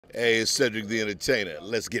Hey, it's Cedric The Entertainer.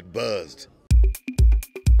 Let's get buzzed.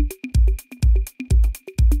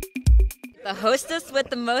 The hostess with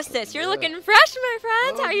the mostest. You're looking fresh, my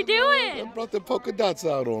friend. How you doing? I brought the polka dots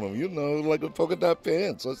out on them, like a polka dot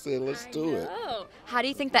pants. I said, let's do it. How do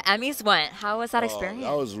you think the Emmys went? How was that experience?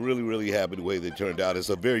 I was really, really happy the way they turned out. It's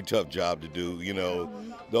a very tough job to do.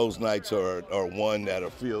 Those nights are one that are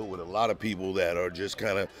filled with a lot of people that are just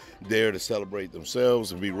kind of there to celebrate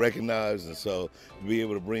themselves and be recognized. And so to be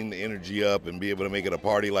able to bring the energy up and be able to make it a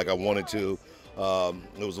party like I wanted to.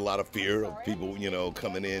 There was a lot of fear of people,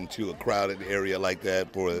 coming into a crowded area like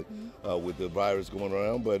that with the virus going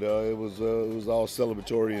around. But it was all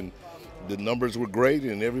celebratory, and the numbers were great,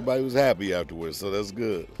 and everybody was happy afterwards. So that's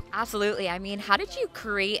good. Absolutely. I mean, how did you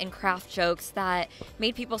create and craft jokes that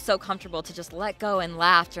made people so comfortable to just let go and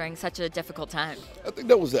laugh during such a difficult time? I think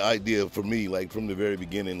that was the idea for me, like from the very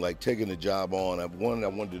beginning, like taking the job on. I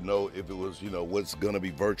wanted to know if it was, what's going to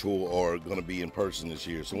be virtual or going to be in person this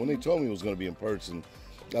year. So when they told me it was going to be in person,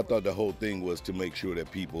 I thought the whole thing was to make sure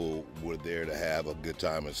that people were there to have a good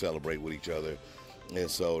time and celebrate with each other. And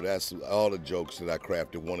so that's all the jokes that I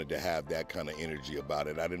crafted, wanted to have that kind of energy about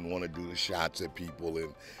it. I didn't want to do the shots at people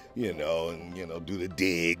and do the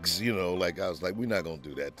digs, like I was like, we're not going to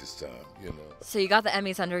do that this time, So you got the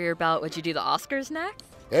Emmys under your belt. Would you do the Oscars next?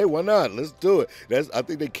 Hey, why not? Let's do it. I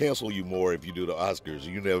think they cancel you more if you do the Oscars.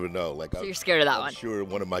 You never know. So you're scared of that one? I'm sure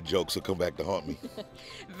one of my jokes will come back to haunt me.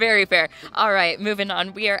 Very fair. All right, moving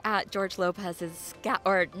on. We are at George Lopez's,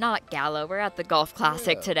 not gala. We're at the Golf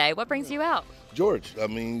Classic today. What brings you out? George, I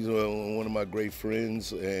mean, he's one of my great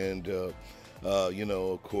friends, and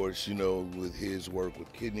of course, with his work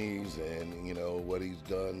with kidneys and what he's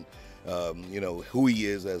done, who he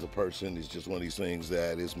is as a person is just one of these things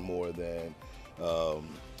that is more than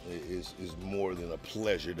is more than a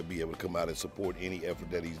pleasure to be able to come out and support any effort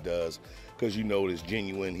that he does, because it's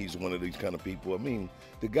genuine. He's one of these kind of people. I mean,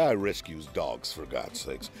 the guy rescues dogs, for God's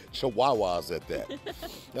sakes, chihuahuas at that.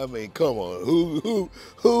 I mean, come on,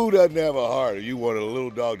 who doesn't have a heart? Or you want a little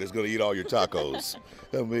dog that's going to eat all your tacos?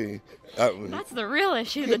 I mean, that's the real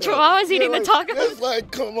issue. The chihuahua's eating the tacos. It's like,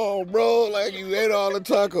 come on, bro, like you ate all the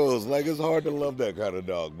tacos. Like, it's hard to love that kind of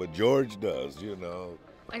dog, but George does,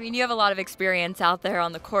 I mean, you have a lot of experience out there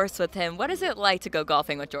on the course with him. What is it like to go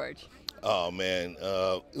golfing with George? Oh, man.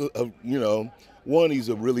 One, he's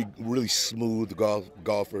a really, really smooth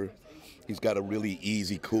golfer. He's got a really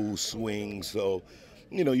easy, cool swing. So,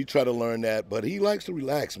 you try to learn that. But he likes to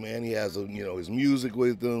relax, man. He has, his music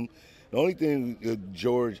with him. The only thing,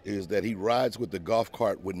 George, is that he rides with the golf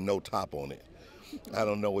cart with no top on it. I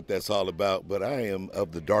don't know what that's all about, but I am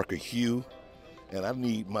of the darker hue. And I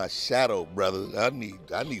need my shadow, brother. I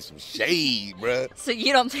need some shade, bruh. So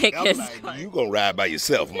you don't take his cart. You gonna ride by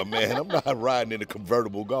yourself, my man. I'm not riding in a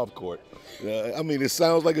convertible golf cart. I mean, it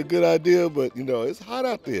sounds like a good idea, but it's hot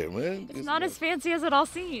out there, man. It's not as fancy as it all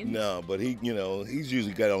seems. No, but he's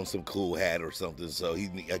usually got on some cool hat or something, so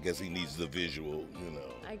I guess he needs the visual,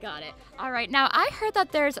 I got it. All right, now I heard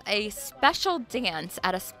that there's a special dance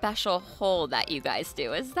at a special hole that you guys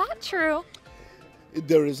do. Is that true?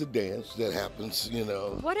 There is a dance that happens,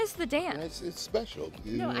 What is the dance? It's special.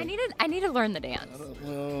 No, I need to learn the dance.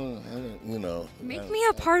 Make me a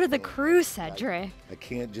I part of the crew, Cedric. I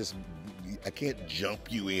can't jump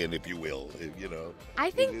you in, if you will,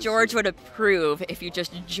 I think George would approve if you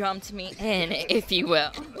just jumped me in, if you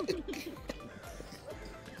will.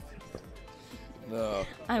 No.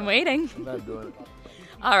 I'm waiting. I'm not doing it.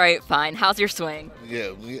 All right, fine. How's your swing?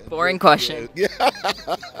 Yeah. Boring question. Yeah.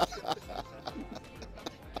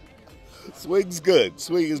 Swing's good.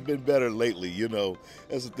 Swing has been better lately,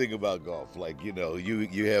 That's the thing about golf. Like, you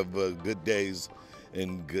have good days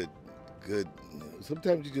and good.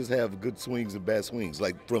 Sometimes you just have good swings and bad swings,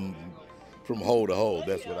 like from hole to hole.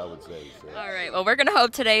 That's what I would say. So. All right. Well, we're going to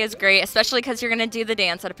hope today is great, especially because you're going to do the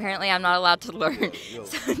dance that apparently I'm not allowed to learn.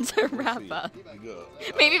 So to wrap up,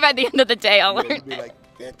 maybe by the end of the day I'll learn. Be like,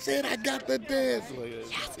 that's it. I got the dance.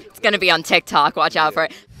 Yes, it's going to be on TikTok. Watch out for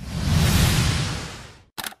it.